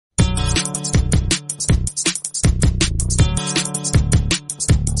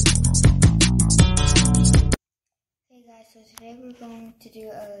Today we're going to do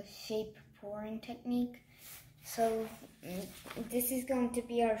a shape pouring technique. So this is going to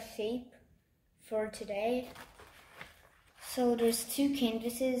be our shape for today. So there's two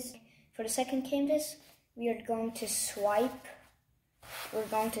canvases. For the second canvas, we are going to swipe. We're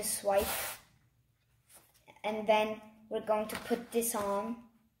going to swipe, and then we're going to put this on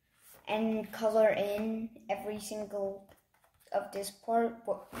and color in every single of this part.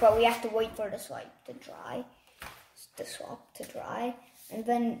 But we have to wait for the swipe to dry. The swap to dry, and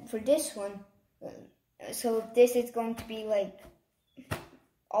then for this one, so this is going to be like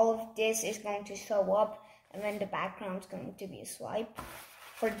all of this is going to show up, and then the background is going to be a swipe.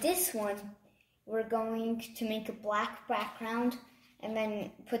 For this one, we're going to make a black background and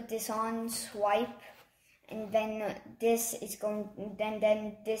then put this on, swipe, and then this is going,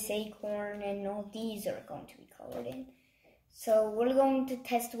 then this acorn and all these are going to be colored in. So we're going to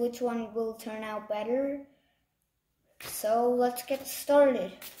test which one will turn out better. So let's get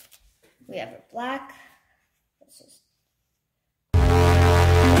started. We have a black. Let's just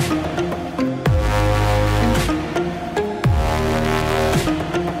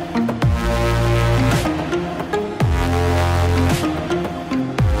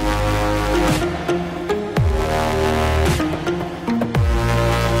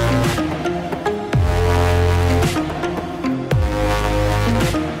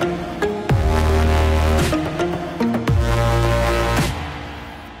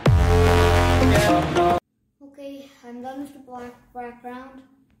I'm done with the black background.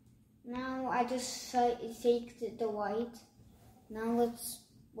 Now I just take the white. Now let's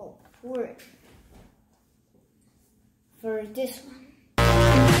pour it for this one.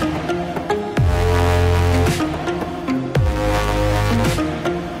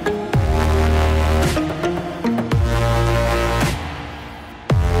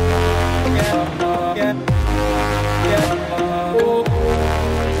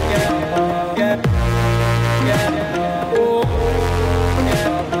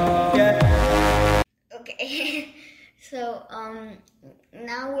 So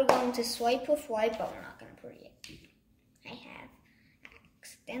now we're going to swipe with white, but we're not going to put it yet. I have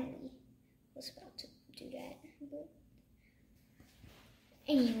accidentally was about to do that, but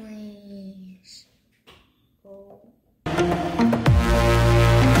anyways,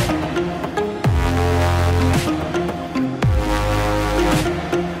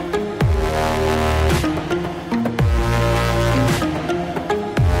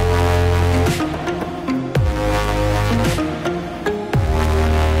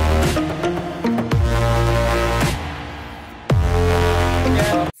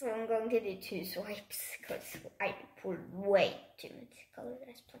 to do 2 swipes because I poured way too much color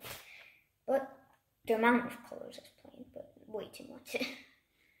as planned. But the amount of colors as planned, but way too much.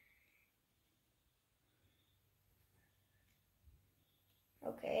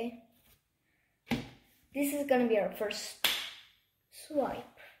 Okay. This is gonna be our first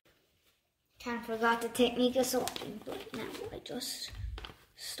swipe. Kind of forgot the technique of swiping, but now I just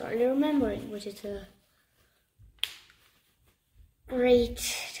started remembering, which is a great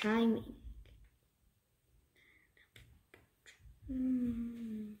timing.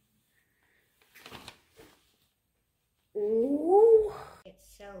 Ooh, it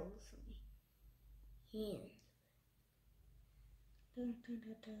sells me.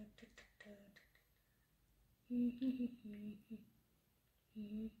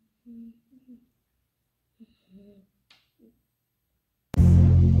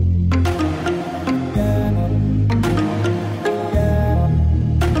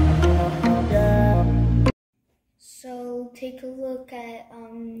 So take a look at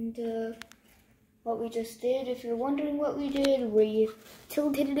what we just did. If you're wondering what we did, we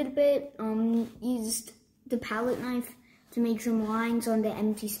tilted it a bit, used the palette knife to make some lines on the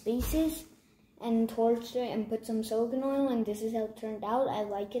empty spaces, and torched it and put some silicone oil, and this is how it turned out. I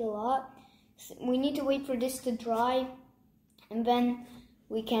like it a lot. So we need to wait for this to dry, and then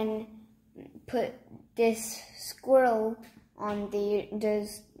we can put this squirrel on the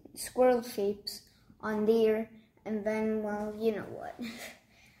squirrel shapes on there. And then, well, you know what.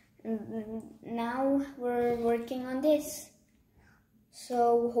 Now we're working on this.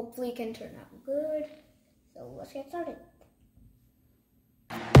 So hopefully it can turn out good. So let's get started.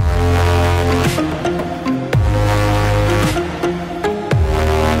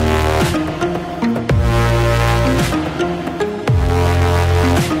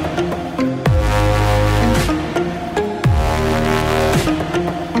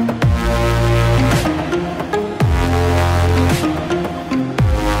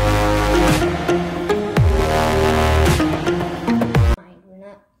 We're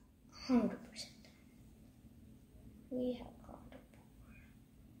not 100%. We have gone.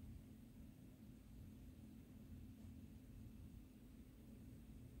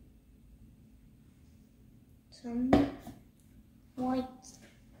 some white.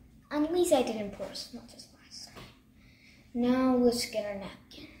 At least I didn't pour as much as last time. Now let's get our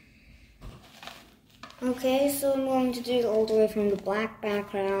napkin. Okay, so I'm going to do it all the way from the black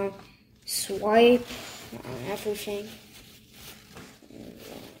background. Swipe on everything.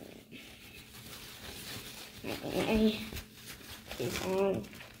 And is on.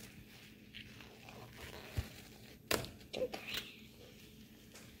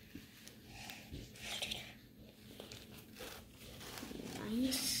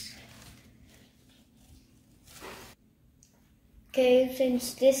 Nice. Okay,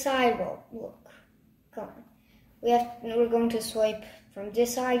 since this side, well, look, come on. We're going to swipe from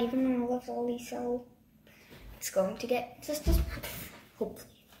this side, even though I left all these cells. It's going to get just as much,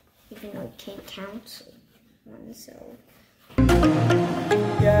 hopefully, even though it can't count. So one cell.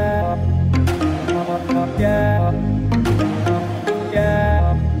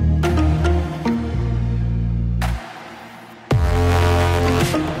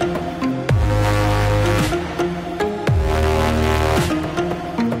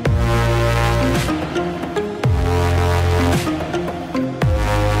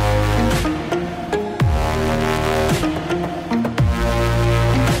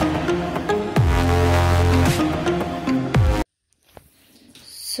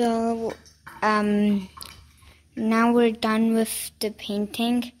 So, now we're done with the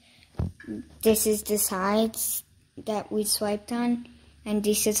painting. This is the sides that we swiped on, and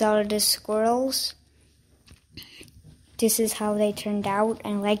these are the squirrels. This is how they turned out.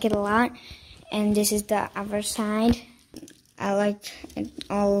 I like it a lot. And this is the other side. I like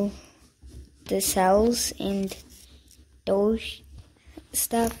all the cells and those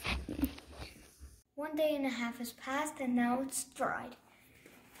stuff. 1.5 days has passed, and now it's dried.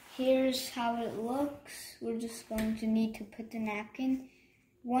 Here's how it looks. We're just going to need to put the napkin.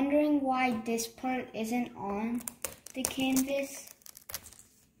 Wondering why this part isn't on the canvas.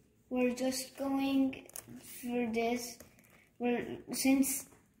 We're just going for this.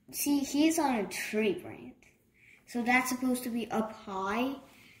 See, he's on a tree branch. So that's supposed to be up high.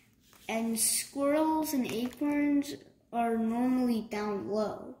 And squirrels and acorns are normally down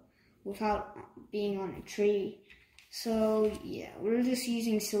low without being on a tree. So yeah, we're just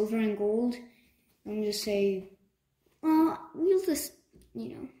using silver and gold. I'm just say, we'll just,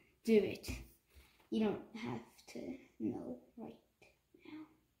 do it. You don't have to know right now.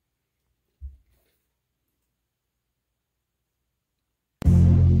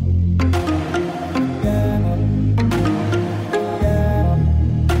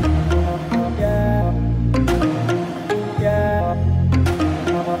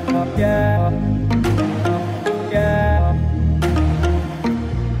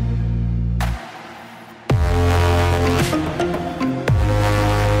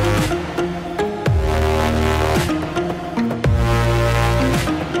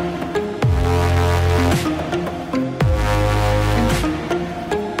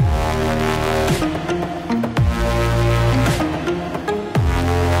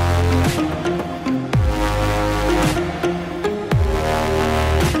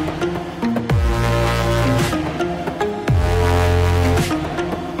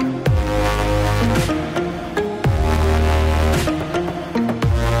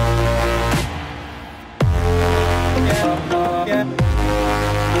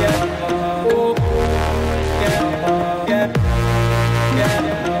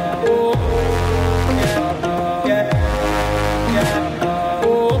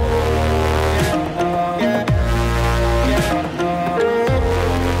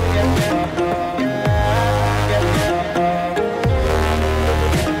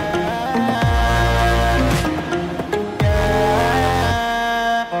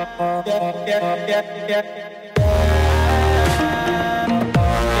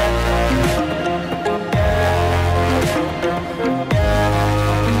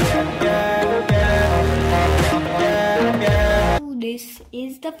 This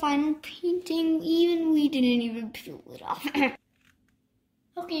is the final painting, even we didn't even peel it off.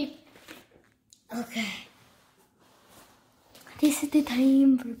 Okay. This is the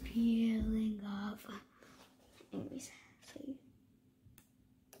time for peeling off. Anyways,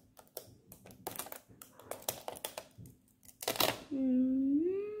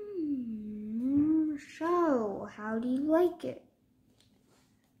 so how do you like it?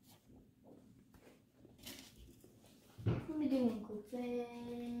 We're doing a cool thing,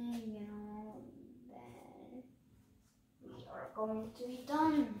 then we are going to be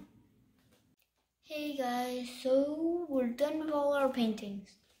done. Hey guys, so we're done with all our paintings.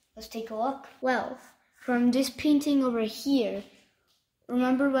 Let's take a look. Well, from this painting over here,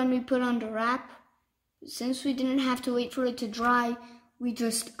 remember when we put on the wrap? since we didn't have to wait for it to dry, we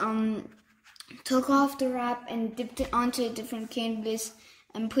just took off the wrap and dipped it onto a different canvas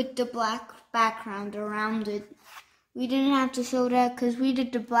and put the black background around it. We didn't have to show that because we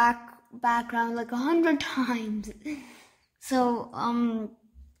did the black background like 100 times. So,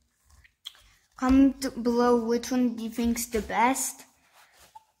 comment below which one do you think's the best.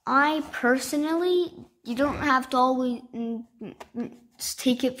 I personally, you don't have to always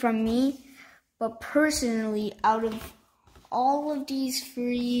take it from me, but personally, out of all of these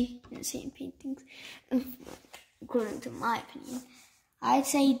 3 insane paintings, according to my opinion, I'd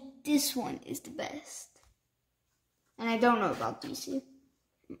say this one is the best. And I don't know about these 2.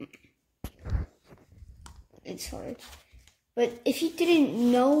 It's hard. But if you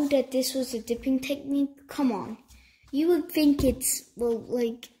didn't know that this was a dipping technique, come on. You would think it's,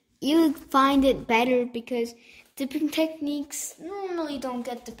 you would find it better because dipping techniques normally don't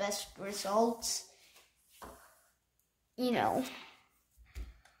get the best results. You know.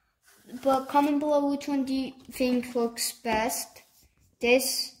 But comment below which one do you think looks best.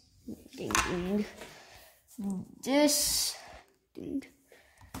 This, ding ding. This, ding.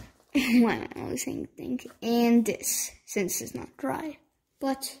 Well, I was saying ding. And this, since it's not dry.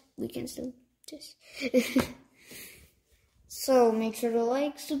 But we can still just. So make sure to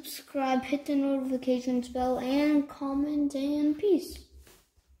like, subscribe, hit the notifications bell, and comment, and peace.